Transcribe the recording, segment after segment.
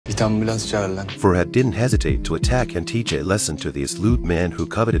Farhad didn't hesitate to attack and teach a lesson to this lewd man who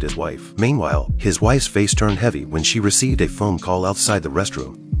coveted his wife. Meanwhile, his wife's face turned heavy when she received a phone call outside the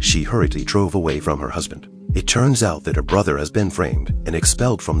restroom. She hurriedly drove away from her husband. It turns out that her brother has been framed and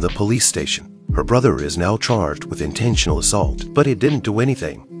expelled from the police station. Her brother is now charged with intentional assault, but he didn't do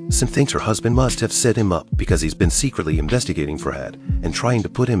anything. Sim thinks her husband must have set him up because he's been secretly investigating Farhad and trying to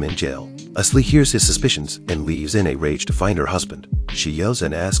put him in jail. Asli hears his suspicions and leaves in a rage to find her husband. She yells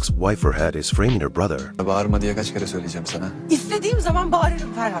and asks why Farhad is framing her brother.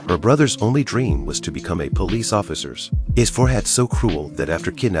 Her brother's only dream was to become a police officer. Is Farhad so cruel that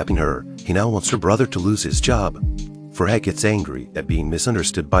after kidnapping her, he now wants her brother to lose his job? Farhad gets angry at being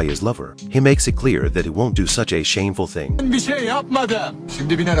misunderstood by his lover. He makes it clear that he won't do such a shameful thing.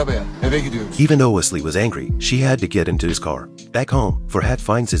 Even though Asli was angry, she had to get into his car. Back home, Farhad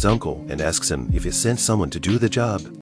finds his uncle and asks him if he sent someone to do the job.